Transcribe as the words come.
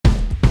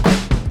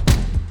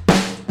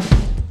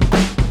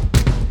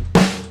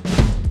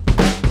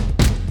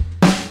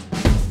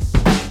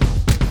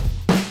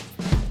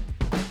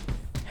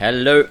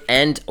Hello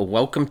and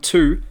welcome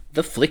to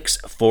the Flicks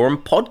Forum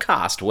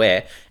podcast,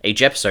 where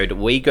each episode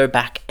we go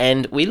back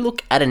and we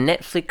look at a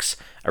Netflix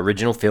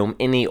original film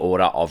in the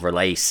order of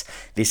release.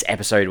 This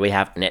episode we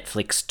have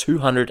Netflix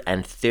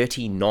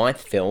 239th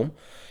film.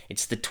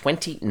 It's the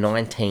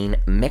 2019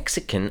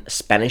 Mexican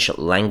Spanish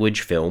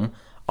language film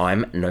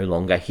I'm No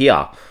Longer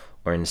Here,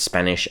 or in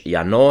Spanish,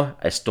 Ya no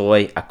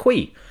estoy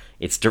aquí.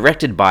 It's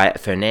directed by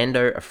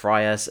Fernando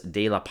Frias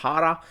de la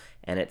Parra,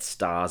 and it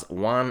stars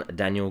Juan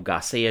Daniel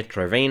Garcia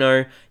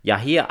Trevino,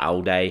 Yahia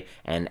Alde,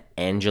 and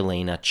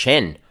Angelina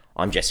Chen.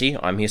 I'm Jesse.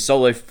 I'm here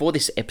solo for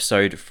this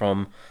episode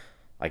from,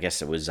 I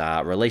guess it was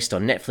released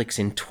on Netflix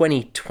in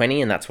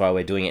 2020, and that's why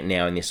we're doing it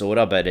now in this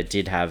order, but it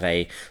did have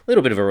a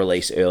little bit of a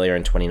release earlier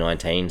in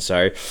 2019.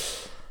 So,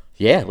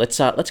 yeah, let's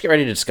get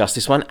ready to discuss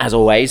this one. As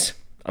always,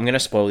 I'm going to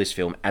spoil this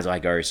film as I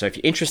go. So if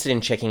you're interested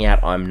in checking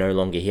out I'm No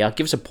Longer Here,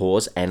 give us a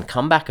pause and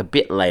come back a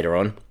bit later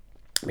on,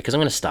 because I'm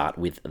going to start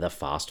with the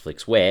Fast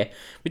Flicks, where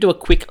we do a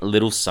quick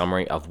little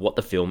summary of what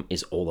the film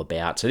is all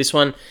about. So this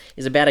one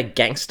is about a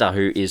gangster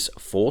who is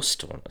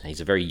forced, well,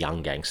 he's a very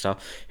young gangster,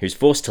 who's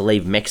forced to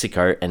leave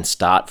Mexico and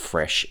start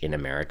fresh in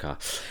America.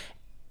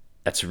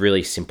 That's a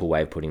really simple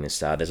way of putting this.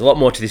 There's a lot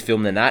more to this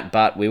film than that,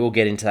 but we will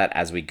get into that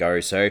as we go.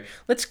 So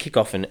let's kick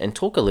off and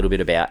talk a little bit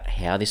about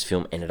how this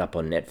film ended up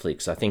on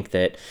Netflix. I think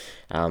that,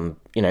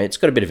 it's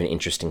got a bit of an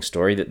interesting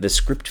story. That the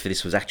script for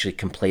this was actually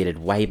completed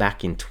way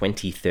back in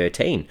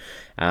 2013.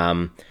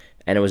 And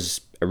it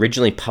was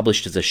originally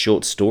published as a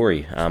short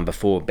story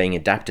before being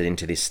adapted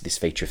into this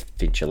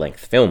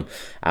feature-length film.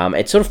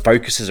 It sort of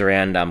focuses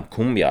around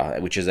cumbia,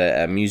 which is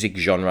a music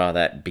genre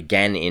that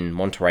began in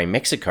Monterrey,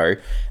 Mexico,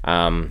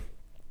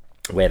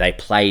 where they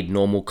played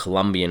normal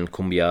Colombian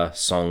cumbia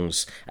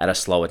songs at a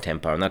slower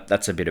tempo. And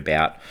that's a bit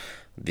about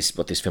this.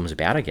 What this film is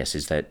about, I guess,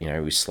 is that,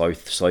 we slow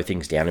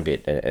things down a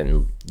bit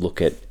and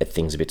look at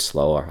things a bit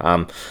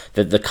slower.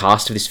 The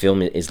cast of this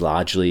film is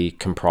largely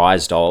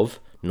comprised of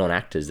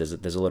non-actors.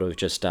 There's a lot of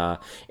just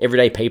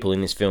everyday people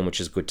in this film, which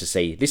is good to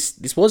see.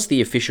 This was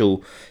the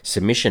official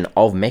submission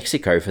of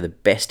Mexico for the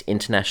Best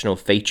International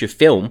Feature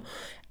Film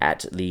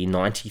at the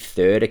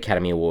 93rd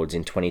Academy Awards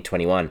in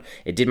 2021.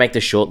 It did make the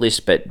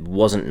shortlist, but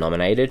wasn't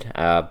nominated.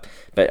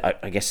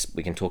 But I guess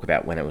we can talk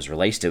about when it was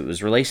released. It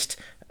was released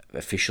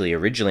officially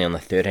originally on the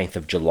 13th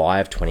of July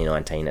of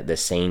 2019 at the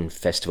Scene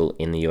Festival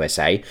in the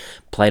USA.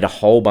 Played a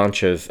whole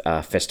bunch of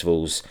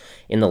festivals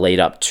in the lead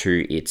up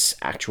to its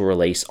actual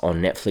release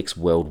on Netflix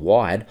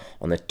worldwide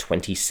on the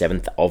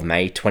 27th of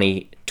May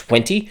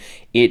 2020.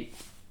 It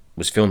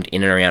was filmed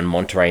in and around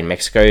Monterrey,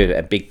 Mexico.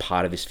 A big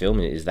part of this film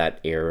is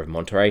that area of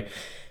Monterrey.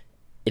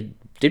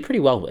 It did pretty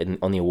well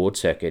on the award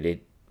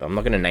circuit. I'm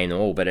not going to name them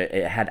all, but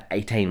it had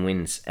 18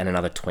 wins and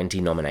another 20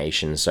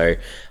 nominations. So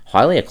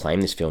highly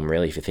acclaimed, this film,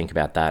 really, if you think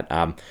about that.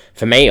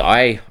 For me,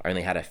 I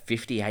only had a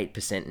 58%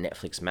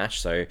 Netflix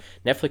match, so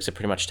Netflix are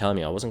pretty much telling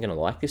me I wasn't going to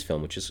like this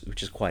film, which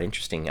is quite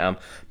interesting.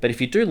 But if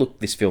you do look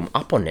this film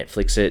up on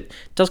Netflix, it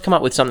does come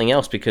up with something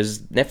else, because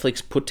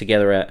Netflix put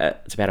together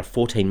it's about a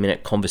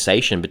 14-minute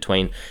conversation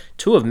between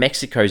two of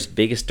Mexico's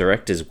biggest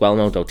directors,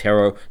 Guillermo del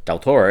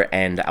Toro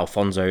and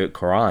Alfonso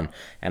Cuarón,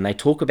 and they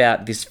talk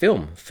about this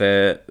film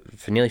for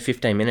nearly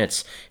 15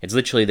 minutes. It's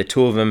literally the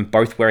two of them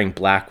both wearing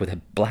black with a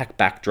black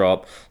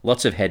backdrop,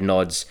 lots of head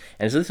nods,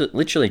 and it's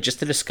literally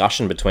just a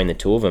discussion between the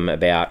two of them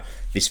about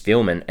this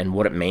film and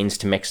what it means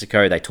to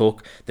Mexico. They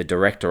talk the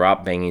director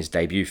up, being his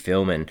debut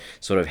film, and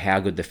sort of how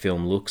good the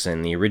film looks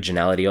and the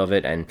originality of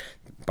it, and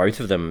both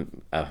of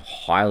them are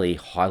highly,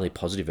 highly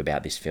positive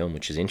about this film,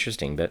 which is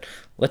interesting. But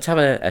let's have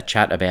a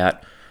chat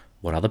about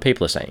what other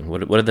people are saying.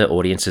 What are the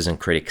audiences and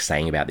critics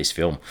saying about this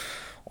film?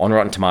 On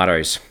Rotten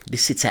Tomatoes,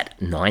 this sits at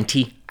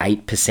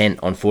 98%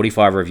 on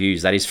 45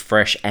 reviews. That is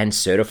fresh and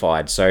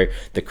certified. So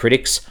the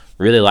critics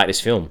really like this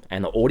film.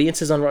 And the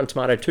audiences on Rotten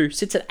Tomato too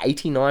sits at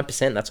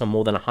 89%. That's on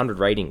more than 100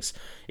 ratings.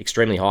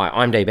 Extremely high.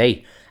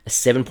 IMDb, a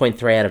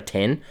 7.3 out of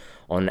 10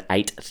 on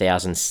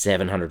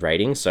 8,700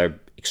 ratings. So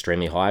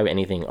extremely high.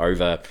 Anything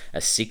over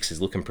a 6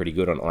 is looking pretty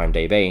good on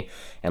IMDb.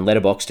 And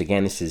Letterboxd,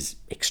 again, this is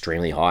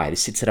extremely high.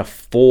 This sits at a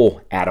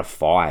 4 out of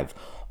 5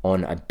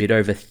 on a bit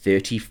over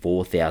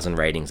 34,000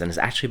 ratings, and it's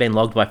actually been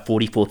logged by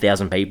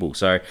 44,000 people.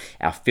 So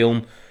our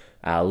film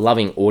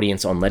loving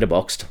audience on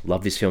Letterboxd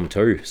love this film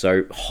too.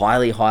 So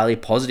highly, highly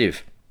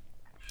positive.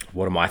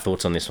 What are my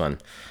thoughts on this one?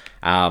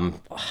 I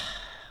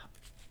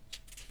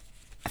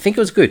think it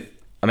was good.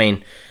 I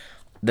mean,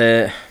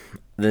 there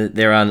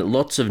are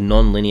lots of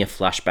non-linear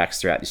flashbacks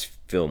throughout this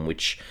film,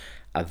 which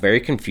are very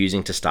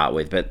confusing to start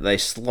with, but they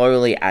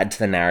slowly add to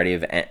the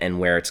narrative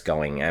and where it's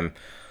going.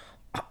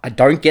 I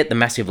don't get the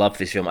massive love for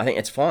this film. I think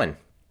it's fine.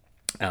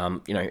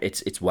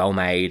 It's well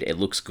made. It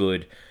looks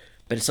good,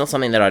 but it's not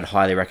something that I'd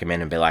highly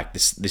recommend and be like,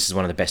 this is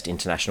one of the best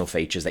international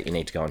features that you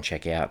need to go and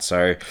check out.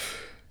 So,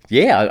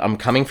 yeah, I'm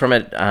coming from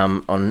it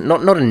on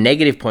not a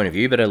negative point of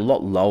view, but a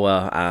lot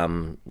lower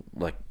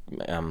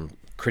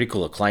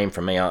critical acclaim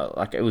from me.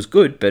 It was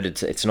good, but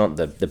it's not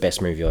the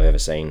best movie I've ever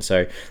seen.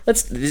 So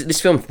this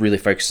film really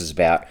focuses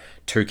about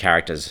two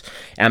characters.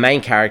 Our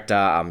main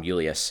character,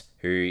 Julius,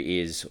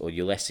 or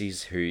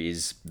Ulysses, who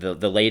is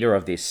the leader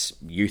of this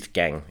youth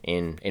gang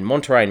in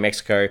Monterrey, in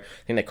Mexico.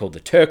 I think they're called the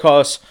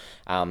Turcos.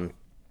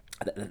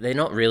 They're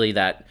not really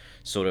that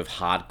sort of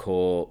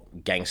hardcore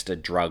gangster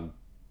drug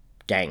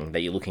gang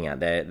that you're looking at.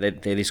 They're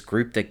this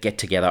group that get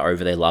together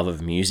over their love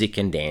of music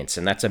and dance,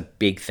 and that's a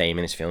big theme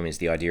in this film, is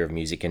the idea of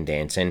music and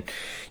dance. And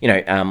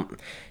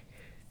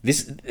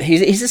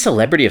he's a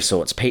celebrity of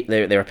sorts.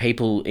 There are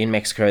people in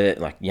Mexico that,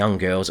 like, young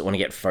girls that want to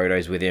get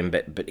photos with him,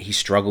 but he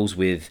struggles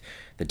with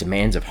the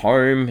demands of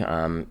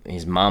home.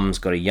 His mum's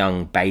got a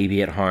young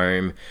baby at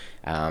home,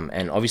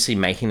 and obviously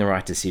making the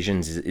right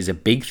decisions is a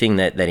big thing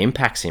that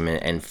impacts him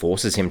and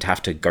forces him to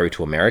have to go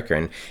to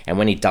America. And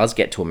when he does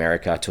get to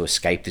America to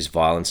escape this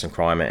violence and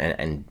crime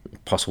and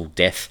possible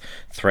death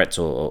threats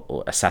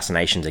or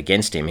assassinations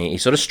against him, he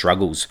sort of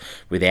struggles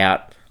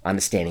without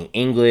understanding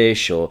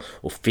English or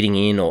fitting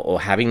in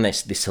or having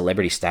this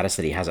celebrity status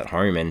that he has at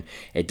home. And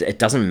it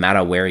doesn't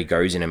matter where he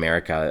goes in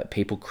America.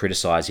 People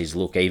criticize his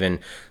look, even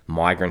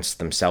migrants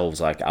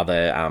themselves, like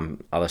other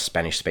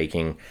Spanish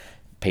speaking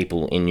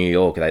people in New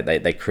York,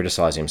 they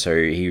criticize him.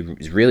 So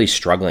he's really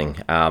struggling.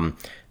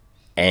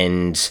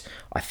 And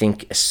I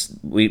think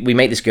we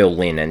meet this girl,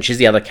 Lynn, and she's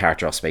the other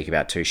character I'll speak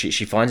about too.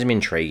 She finds him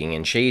intriguing,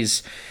 and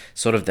she's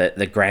sort of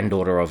the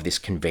granddaughter of this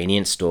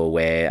convenience store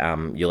where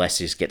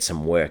Ulysses gets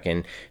some work,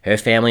 and her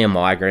family are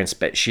migrants,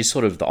 but she's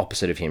sort of the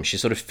opposite of him.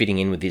 She's sort of fitting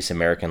in with this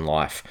American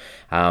life,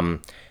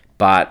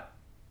 but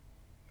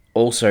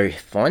also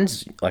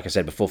finds, like I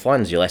said before,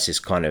 Ulysses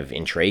kind of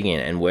intriguing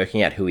and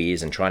working out who he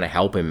is and trying to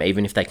help him,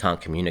 even if they can't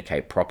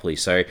communicate properly.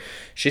 So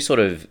she sort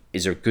of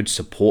is a good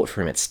support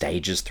for him at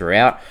stages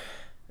throughout.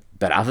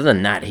 But other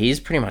than that, he's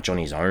pretty much on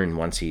his own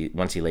once he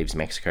leaves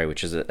Mexico,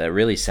 which is a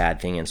really sad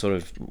thing. And sort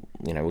of,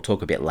 we'll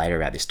talk a bit later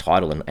about this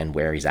title and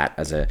where he's at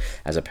as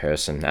a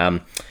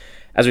person.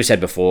 As we said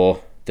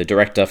before, the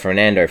director,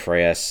 Fernando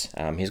Frias,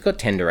 he's got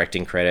 10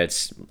 directing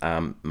credits,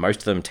 most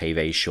of them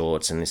TV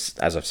shorts. And this,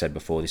 as I've said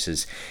before, this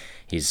is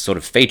his sort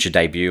of feature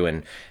debut.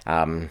 And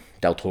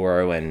Del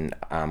Toro and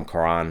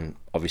Coran,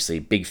 obviously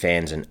big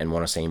fans and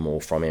want to see more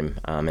from him,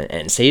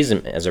 and sees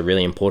him as a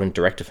really important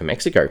director for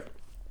Mexico.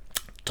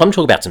 Time to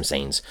talk about some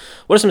scenes.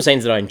 What are some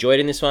scenes that I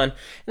enjoyed in this one? And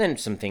then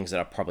some things that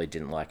I probably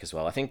didn't like as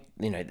well. I think,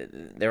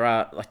 there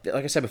are, like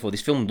I said before, this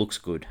film looks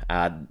good.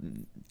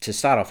 To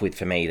start off with,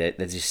 for me,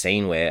 there's this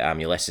scene where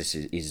Ulysses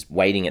is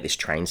waiting at this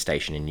train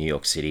station in New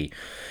York City,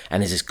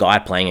 and there's this guy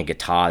playing a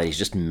guitar that he's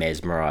just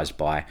mesmerized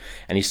by,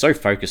 and he's so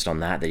focused on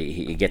that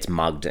he gets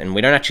mugged. And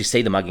we don't actually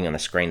see the mugging on the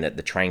screen, that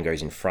the train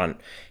goes in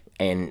front,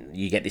 and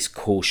you get this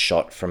cool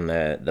shot from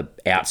the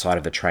outside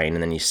of the train,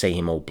 and then you see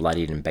him all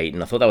bloodied and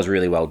beaten. I thought that was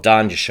really well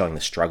done, just showing the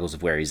struggles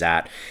of where he's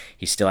at.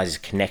 He still has his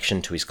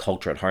connection to his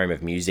culture at home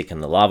of music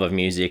and the love of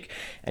music,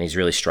 and he's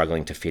really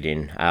struggling to fit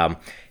in.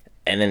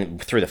 And then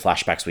through the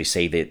flashbacks, we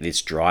see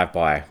this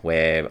drive-by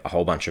where a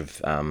whole bunch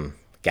of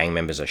gang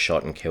members are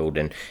shot and killed,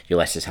 and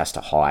Ulysses has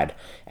to hide,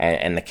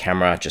 and the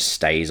camera just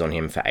stays on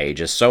him for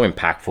ages. So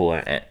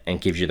impactful,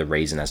 and gives you the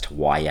reason as to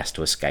why he has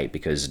to escape,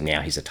 because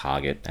now he's a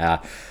target.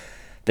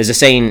 There's a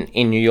scene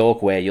in New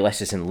York where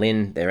Ulysses and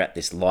Lynn, they're at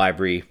this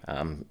library,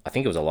 I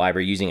think it was a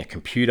library, using a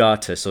computer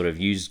to sort of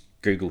use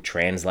Google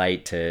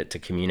Translate to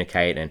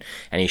communicate, and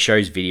he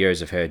shows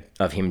videos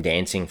of him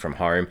dancing from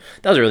home.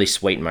 That was a really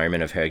sweet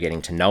moment of her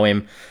getting to know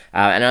him.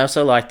 And I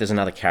also like, there's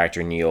another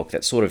character in New York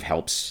that sort of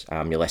helps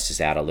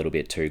Ulysses out a little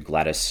bit too,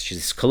 Gladys. She's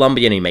this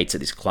Colombian he meets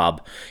at this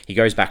club. He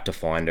goes back to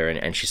find her,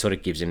 and she sort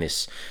of gives him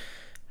this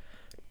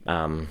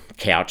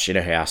couch in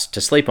her house to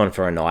sleep on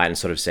for a night, and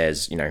sort of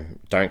says,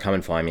 don't come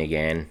and find me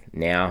again.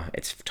 Now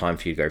it's time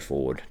for you to go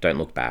forward. Don't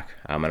look back.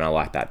 And I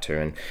like that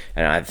too.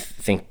 And I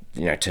think,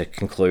 to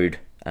conclude,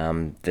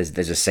 there's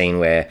a scene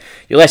where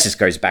Ulysses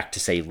goes back to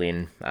see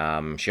Lynn.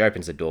 She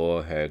opens the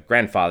door. Her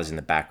grandfather's in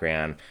the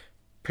background,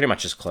 pretty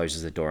much just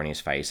closes the door in his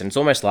face. And it's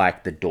almost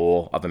like the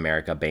door of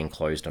America being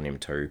closed on him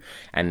too.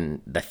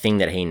 And the thing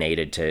that he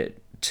needed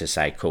to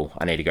say, cool,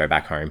 I need to go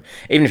back home.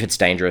 Even if it's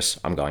dangerous,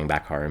 I'm going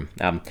back home.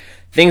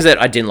 Things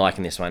that I didn't like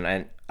in this one,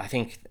 and I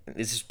think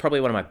this is probably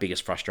one of my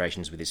biggest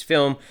frustrations with this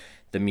film,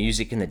 the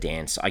music and the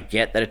dance. I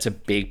get that it's a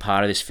big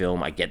part of this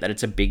film. I get that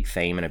it's a big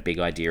theme and a big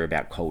idea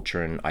about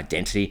culture and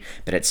identity,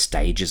 but at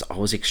stages, I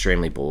was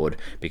extremely bored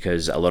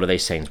because a lot of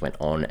these scenes went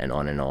on and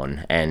on and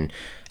on, and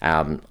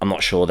I'm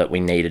not sure that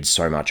we needed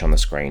so much on the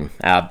screen.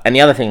 And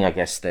the other thing, I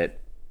guess, that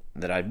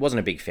I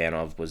wasn't a big fan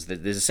of was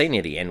that there's a scene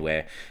near the end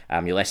where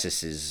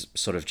Ulysses is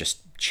sort of just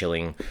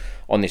chilling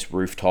on this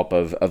rooftop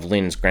of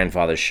Lynn's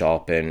grandfather's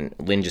shop, and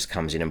Lynn just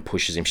comes in and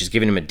pushes him. She's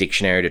giving him a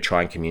dictionary to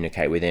try and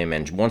communicate with him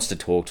and wants to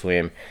talk to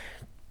him.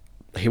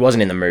 He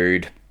wasn't in the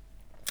mood.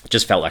 It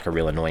just felt like a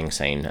real annoying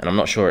scene, and I'm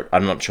not sure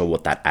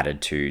what that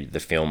added to the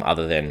film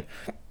other than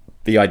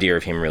the idea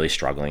of him really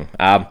struggling.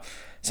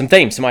 Some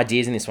themes, some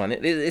ideas in this one.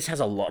 This has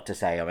a lot to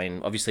say. I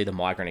mean, obviously the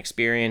migrant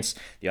experience,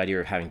 the idea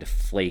of having to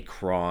flee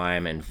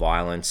crime and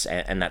violence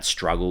and that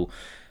struggle.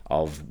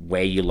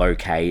 where you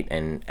locate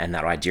and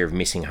that idea of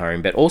missing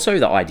home, but also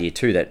the idea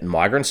too that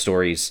migrant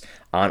stories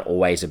aren't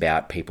always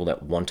about people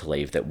that want to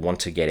leave, that want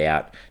to get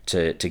out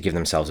to give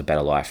themselves a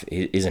better life.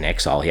 He is an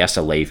exile. He has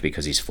to leave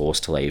because he's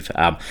forced to leave.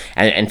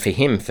 And for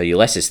him, for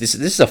Ulysses, this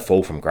is a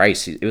fall from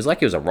grace. It was like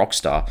he was a rock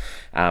star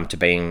to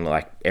being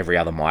like every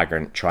other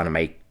migrant trying to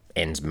make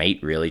ends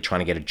meet, really trying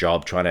to get a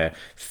job, trying to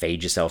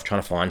feed yourself,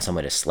 trying to find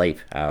somewhere to sleep.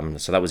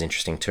 So that was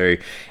interesting too.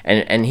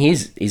 And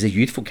he's a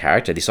youthful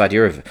character. This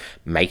idea of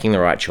making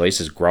the right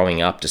choices,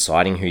 growing up,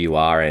 deciding who you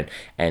are,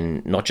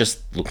 and not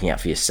just looking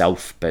out for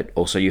yourself, but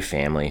also your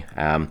family.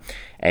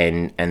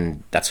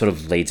 And that sort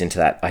of leads into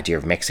that idea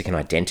of Mexican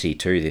identity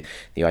too,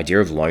 the idea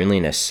of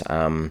loneliness.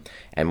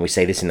 And we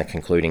see this in the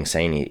concluding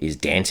scene, is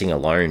dancing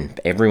alone,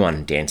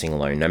 everyone dancing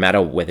alone, no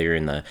matter whether you're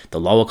in the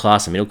lower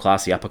class, the middle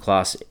class, the upper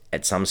class,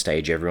 at some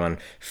stage everyone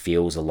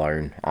feels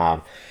alone.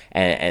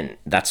 And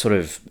that sort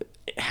of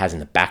has in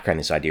the background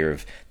this idea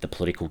of the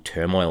political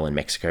turmoil in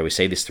Mexico. We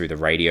see this through the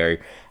radio.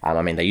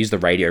 They use the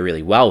radio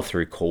really well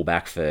through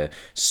callback for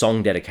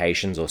song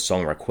dedications or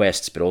song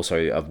requests, but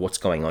also of what's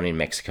going on in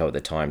Mexico at the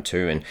time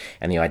too,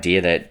 and the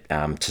idea that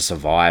to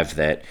survive,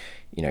 that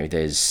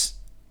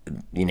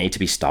you need to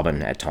be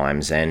stubborn at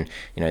times, and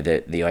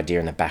the idea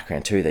in the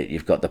background too that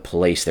you've got the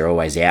police, they're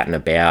always out and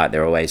about,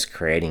 they're always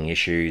creating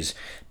issues,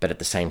 but at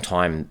the same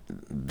time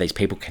these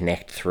people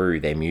connect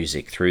through their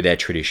music, through their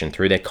tradition,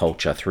 through their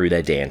culture, through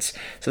their dance.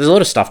 So there's a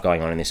lot of stuff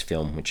going on in this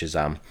film, which is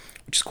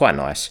quite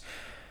nice.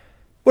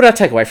 What did I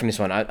take away from this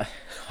one?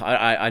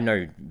 I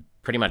know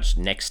pretty much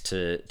next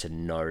to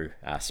no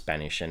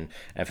Spanish, and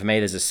for me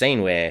there's a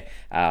scene where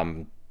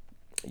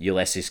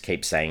Ulysses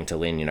keeps saying to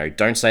Lynn,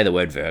 don't say the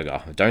word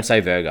verga. Don't say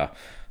verga.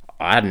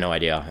 I had no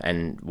idea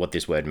and what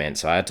this word meant,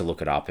 so I had to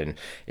look it up. And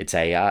it's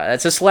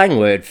a slang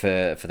word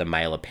for the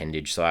male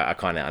appendage. So I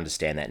kind of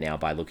understand that now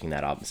by looking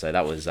that up. So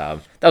that was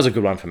a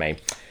good one for me.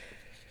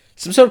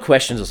 Some sort of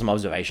questions or some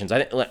observations.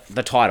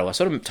 The title, I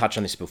sort of touched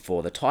on this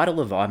before. The title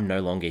of "I'm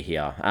No Longer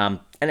Here," and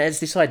it's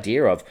this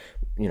idea of,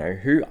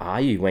 who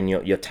are you when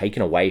you're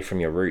taken away from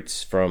your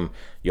roots, from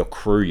your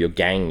crew, your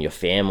gang, your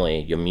family,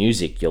 your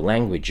music, your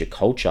language, your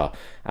culture.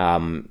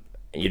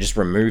 You're just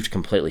removed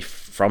completely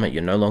from it.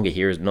 You're no longer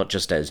here, not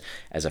just as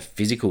a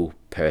physical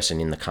person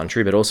in the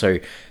country, but also,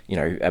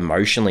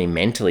 emotionally,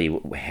 mentally.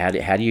 How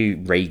do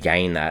you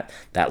regain that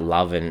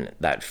love and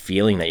that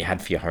feeling that you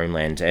had for your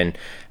homeland? And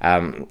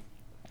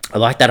I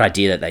like that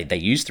idea that they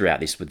use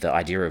throughout this, with the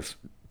idea of,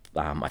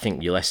 I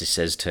think Ulysses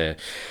says to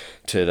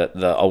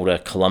the older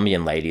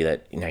Colombian lady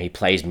that, he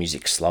plays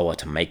music slower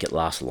to make it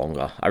last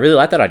longer. I really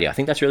like that idea. I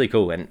think that's really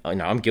cool. And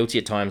I'm guilty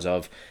at times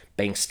of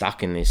being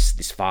stuck in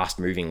this fast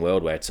moving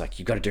world where it's like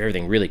you've got to do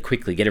everything really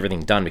quickly, get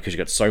everything done because you've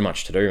got so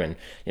much to do. And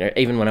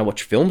even when I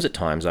watch films at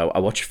times, I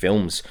watch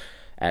films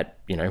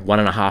at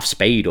 1.5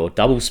 speed or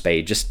double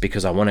speed just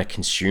because I want to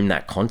consume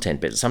that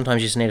content. But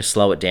sometimes you just need to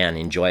slow it down,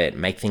 enjoy it,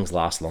 make things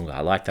last longer. I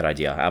like that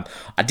idea.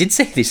 I did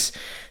see this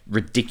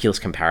ridiculous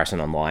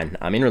comparison online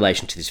in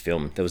relation to this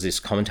film. There was this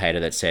commentator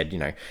that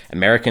said,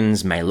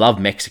 Americans may love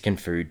Mexican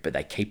food, but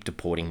they keep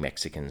deporting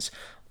Mexicans.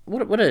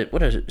 What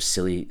a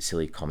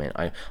silly comment.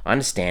 I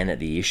understand that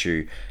the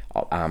issue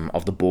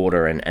of the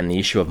border and the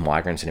issue of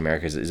migrants in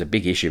America is a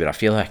big issue, but I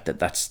feel like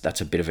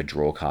that's a bit of a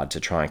draw card to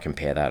try and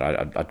compare that.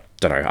 I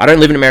don't know. I don't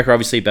live in America,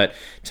 obviously, but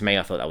to me,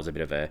 I thought that was a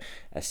bit of a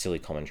silly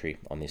commentary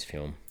on this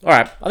film. All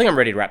right, I think I'm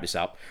ready to wrap this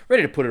up.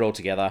 Ready to put it all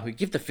together. We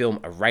give the film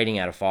a rating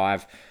out of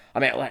 5.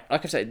 Like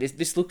I said,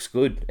 this looks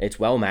good. It's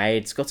well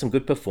made. It's got some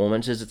good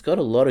performances. It's got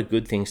a lot of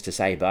good things to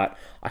say, but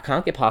I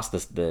can't get past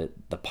the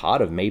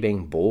part of me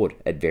being bored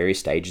at various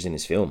stages in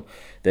this film.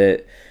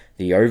 The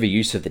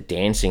overuse of the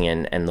dancing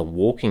and the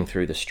walking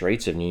through the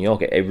streets of New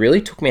York, it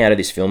really took me out of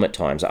this film at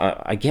times.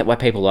 I get why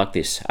people like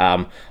this.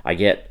 I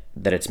get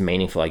that it's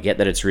meaningful. I get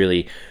that it's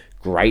really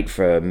great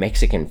for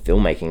Mexican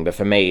filmmaking, but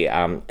for me,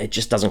 it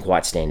just doesn't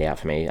quite stand out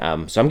for me.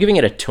 So I'm giving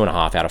it a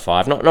 2.5 out of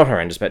 5. Not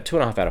horrendous, but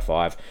 2.5 out of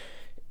 5.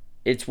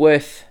 It's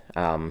worth,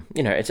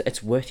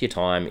 it's worth your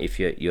time if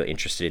you're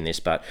interested in this.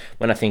 But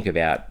when I think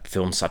about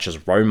films such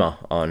as Roma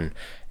on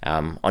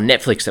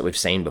Netflix that we've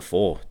seen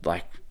before,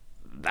 like,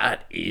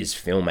 that is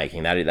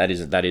filmmaking.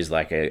 That is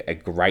like a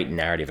great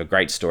narrative, a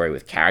great story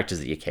with characters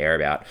that you care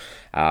about.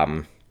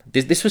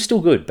 This was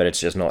still good, but it's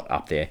just not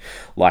up there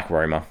like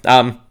Roma.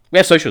 We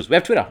have socials. We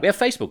have Twitter. We have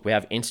Facebook. We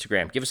have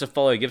Instagram. Give us a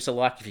follow. Give us a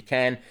like if you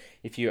can.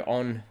 If you're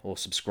on or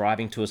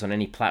subscribing to us on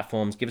any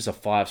platforms, give us a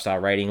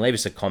 5-star rating. Leave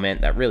us a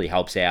comment. That really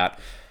helps out.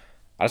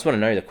 I just want to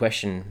know, the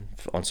question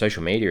on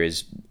social media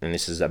is, and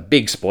this is a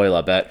big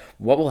spoiler, but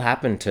what will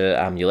happen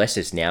to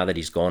Ulysses now that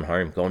he's gone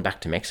home, gone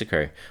back to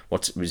Mexico?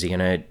 Is he going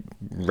to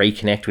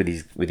reconnect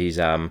with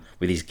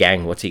his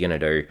gang? What's he going to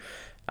do?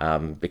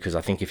 Because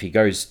I think if he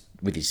goes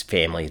with his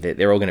family,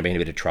 they're all going to be in a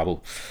bit of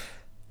trouble.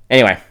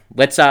 Anyway,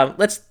 let's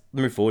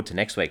move forward to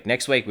next week.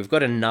 Next week, we've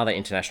got another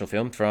international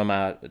film from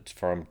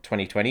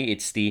 2020.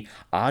 It's the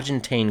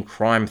Argentine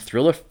crime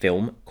thriller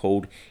film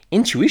called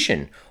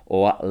Intuition,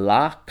 or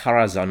La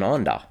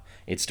Corazonada.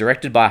 It's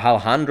directed by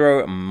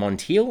Alejandro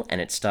Montiel,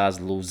 and it stars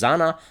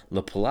Luzana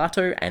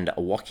Lopilato and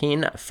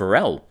Joaquin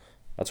Farrell.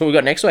 that's what we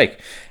got next week.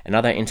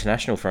 Another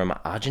international from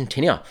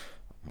Argentina.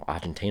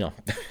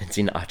 It's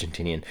in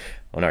Argentinian.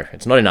 Oh no,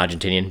 it's not in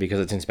Argentinian because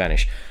it's in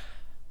Spanish.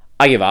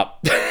 I give up.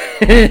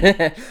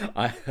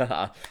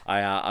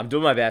 I'm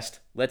doing my best.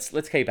 Let's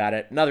keep at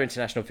it. Another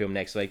international film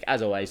next week.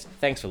 As always,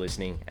 thanks for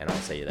listening, and I'll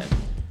see you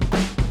then.